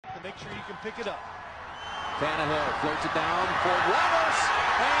Make sure you can pick it up. Tannehill floats it down for Ramos,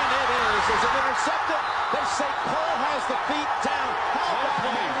 and it is. Is it intercepted? They say Cole has the feet down. How about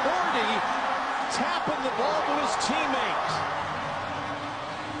McCourty tapping the ball to his teammate?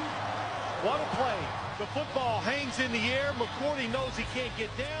 What a play. The football hangs in the air. McCourty knows he can't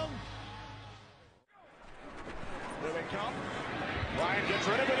get down. Here they come. Ryan gets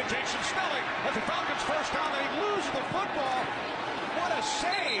rid of it. It takes some Snelling. That's the Falcons' first down. They lose the football. What a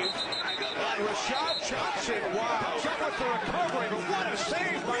save by Rashad Johnson. Wow. Up with the recovery, but what a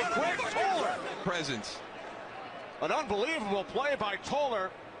save by Greg Toller. Presence. An unbelievable play by Toller.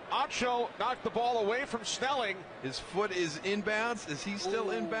 Acho knocked the ball away from Snelling. His foot is inbounds. Is he still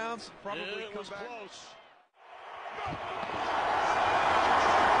inbounds? Probably It was close.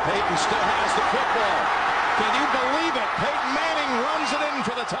 Peyton still has the football. Can you believe it? Peyton Manning runs it in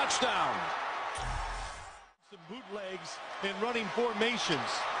for the touchdown. Some bootlegs in running formations.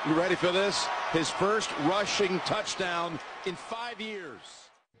 You ready for this? His first rushing touchdown in 5 years.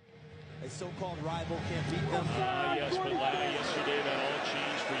 A so-called rival can't beat them. Yes, but yesterday that all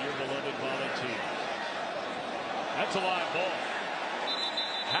changed for your beloved Volunteers. That's a live ball.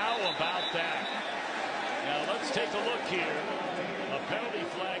 How about that? Now let's take a look here. A penalty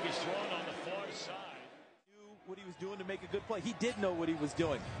flag is thrown on the far side. Knew what he was doing to make a good play. He did know what he was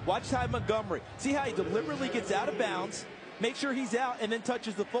doing. Watch Ty Montgomery. See how he deliberately gets out of bounds, make sure he's out, and then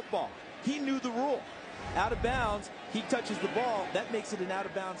touches the football. He knew the rule. Out of bounds, he touches the ball. That makes it an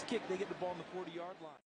out-of-bounds kick. They get the ball on the 40-yard line.